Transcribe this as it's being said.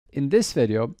In this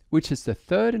video, which is the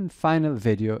third and final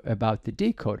video about the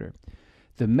decoder,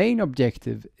 the main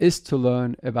objective is to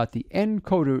learn about the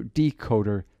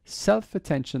encoder-decoder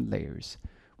self-attention layers,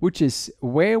 which is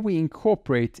where we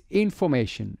incorporate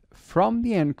information from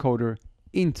the encoder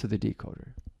into the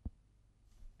decoder.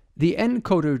 The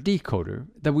encoder-decoder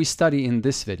that we study in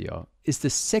this video is the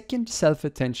second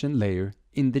self-attention layer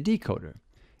in the decoder.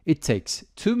 It takes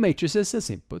two matrices as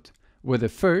input, where the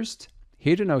first,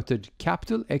 here denoted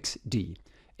capital XD,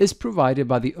 is provided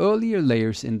by the earlier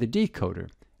layers in the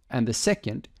decoder, and the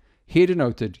second, here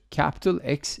denoted capital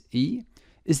XE,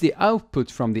 is the output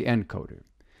from the encoder.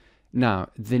 Now,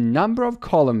 the number of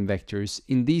column vectors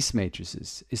in these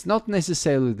matrices is not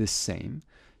necessarily the same,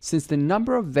 since the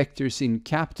number of vectors in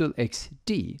capital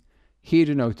XD, here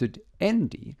denoted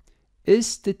ND,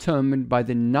 is determined by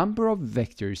the number of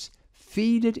vectors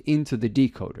fed into the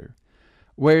decoder,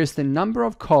 whereas the number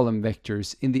of column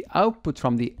vectors in the output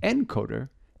from the encoder,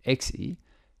 XE,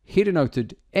 here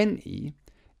denoted NE,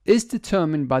 is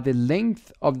determined by the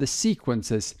length of the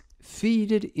sequences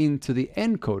fed into the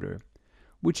encoder,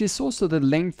 which is also the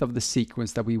length of the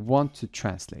sequence that we want to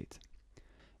translate.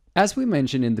 As we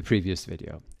mentioned in the previous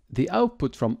video, the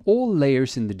output from all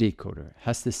layers in the decoder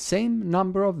has the same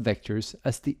number of vectors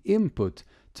as the input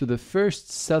to the first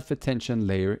self-attention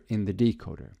layer in the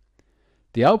decoder.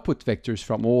 The output vectors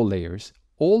from all layers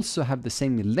also have the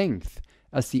same length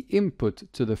as the input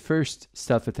to the first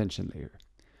self-attention layer.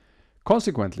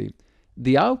 Consequently,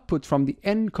 the output from the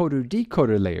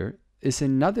encoder-decoder layer is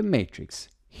another matrix,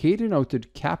 here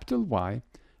denoted capital Y,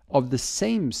 of the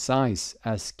same size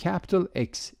as capital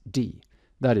XD,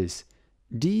 that is,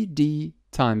 DD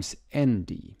times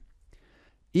ND.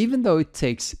 Even though it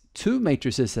takes two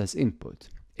matrices as input,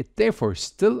 it therefore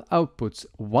still outputs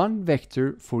one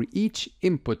vector for each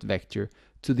input vector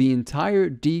to the entire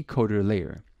decoder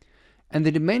layer, and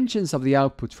the dimensions of the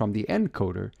output from the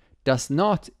encoder does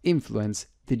not influence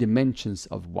the dimensions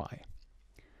of Y.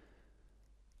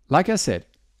 Like I said,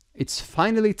 it's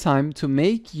finally time to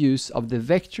make use of the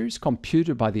vectors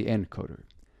computed by the encoder.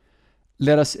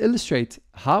 Let us illustrate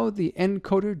how the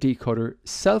encoder-decoder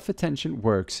self-attention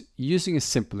works using a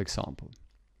simple example.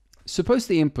 Suppose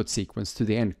the input sequence to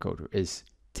the encoder is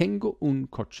tengo un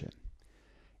coche.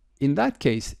 In that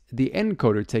case, the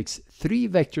encoder takes three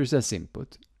vectors as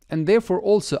input and therefore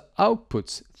also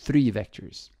outputs three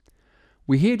vectors.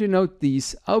 We here denote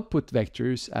these output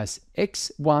vectors as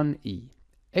x1e,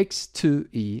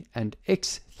 x2e and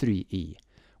x3e,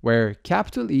 where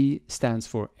capital E stands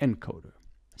for encoder.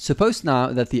 Suppose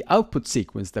now that the output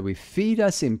sequence that we feed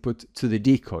as input to the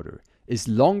decoder is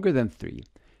longer than 3,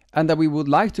 and that we would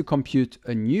like to compute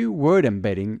a new word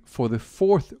embedding for the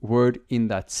fourth word in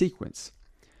that sequence.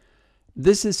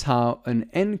 This is how an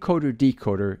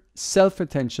encoder-decoder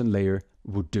self-attention layer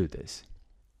would do this.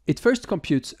 It first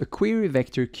computes a query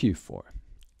vector Q4.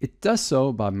 It does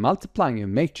so by multiplying a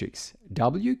matrix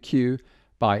WQ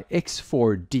by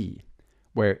X4D,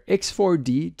 where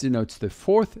X4D denotes the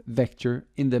fourth vector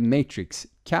in the matrix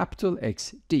capital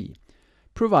XD,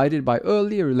 provided by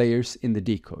earlier layers in the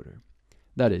decoder.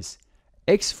 That is,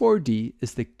 X4D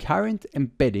is the current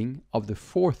embedding of the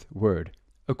fourth word,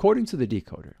 according to the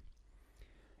decoder.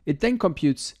 It then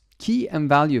computes key and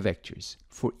value vectors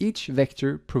for each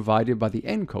vector provided by the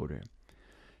encoder.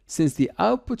 Since the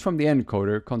output from the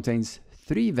encoder contains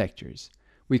three vectors,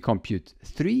 we compute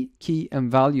three key and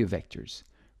value vectors,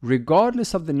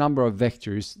 regardless of the number of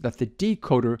vectors that the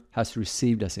decoder has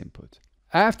received as input.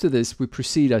 After this, we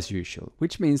proceed as usual,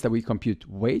 which means that we compute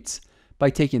weights by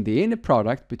taking the inner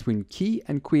product between key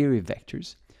and query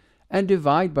vectors and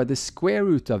divide by the square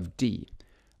root of d,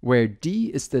 where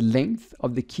d is the length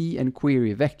of the key and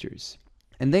query vectors,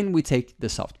 and then we take the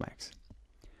softmax.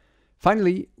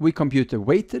 Finally, we compute a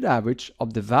weighted average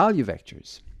of the value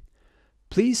vectors.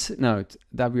 Please note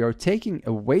that we are taking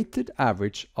a weighted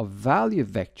average of value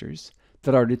vectors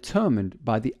that are determined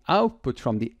by the output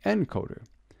from the encoder.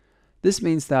 This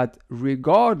means that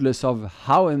regardless of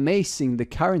how amazing the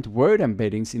current word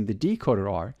embeddings in the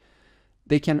decoder are,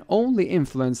 they can only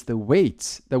influence the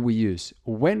weights that we use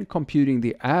when computing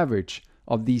the average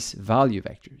of these value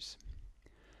vectors.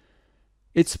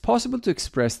 It's possible to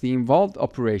express the involved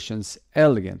operations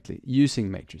elegantly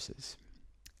using matrices.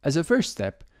 As a first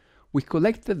step, we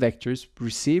collect the vectors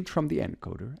received from the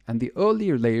encoder and the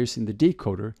earlier layers in the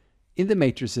decoder in the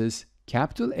matrices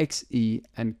capital XE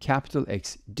and capital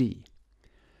XD.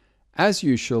 As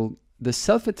usual, the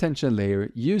self-attention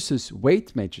layer uses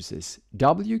weight matrices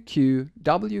WQ,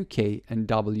 WK, and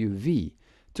WV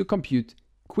to compute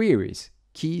queries,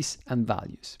 keys, and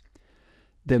values.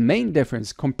 The main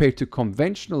difference compared to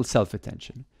conventional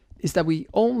self-attention is that we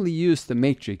only use the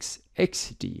matrix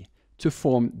XD to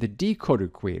form the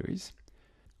decoder queries,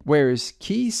 whereas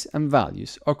keys and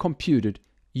values are computed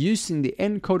using the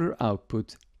encoder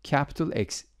output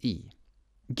XE.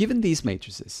 Given these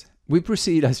matrices, we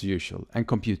proceed as usual and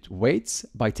compute weights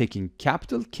by taking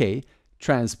K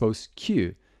transpose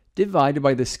Q divided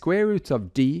by the square root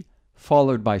of D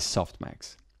followed by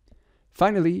softmax.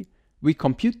 Finally, we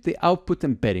compute the output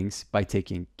embeddings by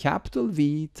taking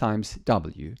V times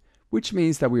W, which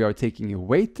means that we are taking a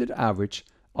weighted average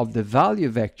of the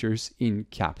value vectors in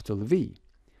V.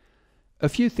 A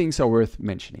few things are worth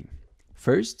mentioning.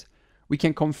 First, we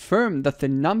can confirm that the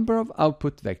number of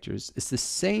output vectors is the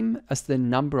same as the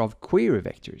number of query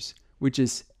vectors, which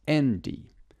is ND.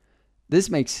 This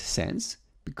makes sense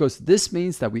because this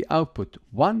means that we output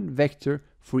one vector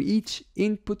for each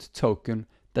input token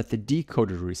that the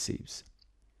decoder receives.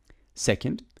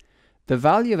 Second, the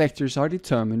value vectors are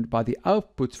determined by the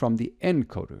output from the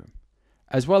encoder,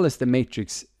 as well as the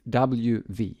matrix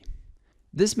WV.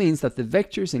 This means that the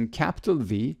vectors in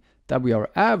V that we are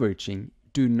averaging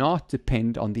do not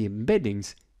depend on the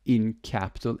embeddings in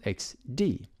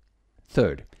XD.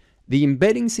 Third, the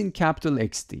embeddings in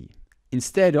XD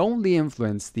instead only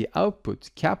influence the output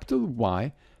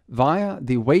Y via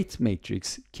the weight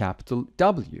matrix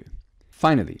W.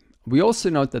 Finally, we also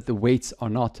note that the weights are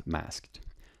not masked.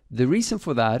 The reason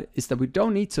for that is that we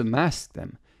don't need to mask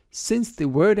them, since the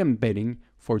word embedding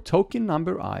for token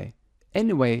number I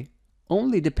anyway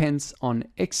only depends on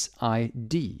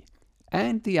XID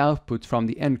and the output from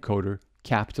the encoder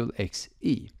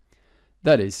XE.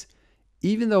 That is,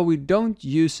 even though we don't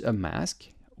use a mask,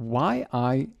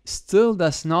 YI still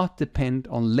does not depend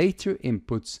on later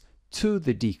inputs to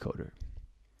the decoder.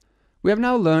 We have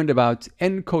now learned about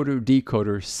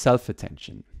encoder-decoder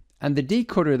self-attention, and the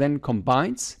decoder then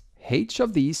combines H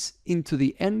of these into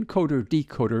the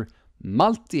encoder-decoder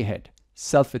multi-head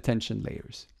self-attention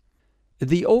layers.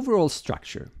 The overall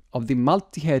structure of the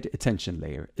multi-head attention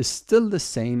layer is still the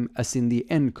same as in the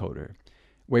encoder,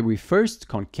 where we first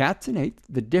concatenate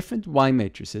the different Y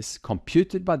matrices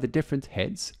computed by the different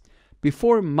heads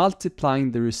before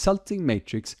multiplying the resulting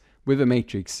matrix with a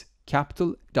matrix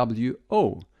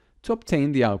WO to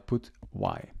obtain the output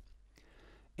Y.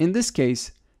 In this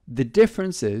case, the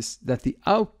difference is that the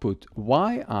output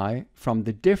YI from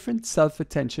the different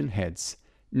self-attention heads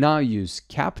now use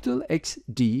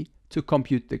XD to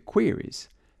compute the queries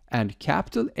and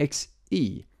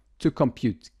XE to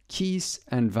compute keys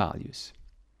and values.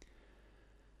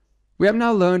 We have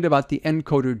now learned about the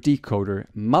encoder-decoder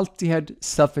multi-head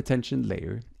self-attention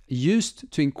layer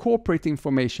used to incorporate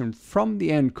information from the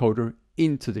encoder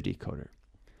into the decoder.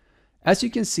 As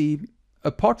you can see,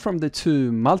 apart from the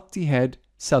two multi-head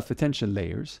self-attention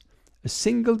layers, a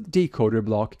single decoder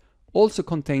block also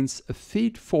contains a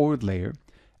feed-forward layer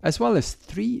as well as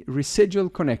 3 residual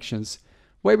connections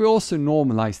where we also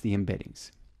normalize the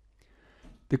embeddings.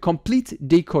 The complete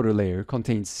decoder layer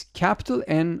contains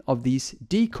N of these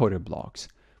decoder blocks,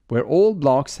 where all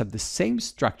blocks have the same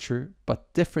structure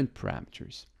but different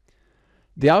parameters.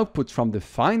 The output from the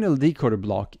final decoder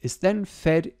block is then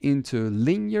fed into a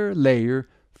linear layer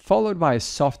followed by a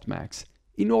softmax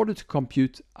in order to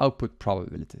compute output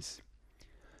probabilities.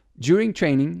 During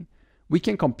training, we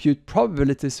can compute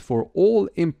probabilities for all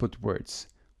input words,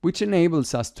 which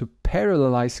enables us to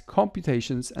parallelize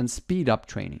computations and speed up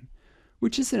training,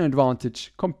 which is an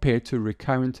advantage compared to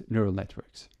recurrent neural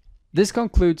networks. This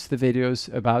concludes the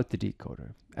videos about the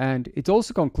decoder, and it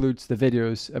also concludes the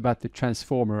videos about the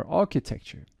transformer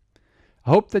architecture. I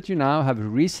hope that you now have a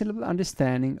reasonable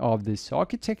understanding of this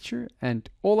architecture and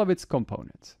all of its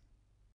components.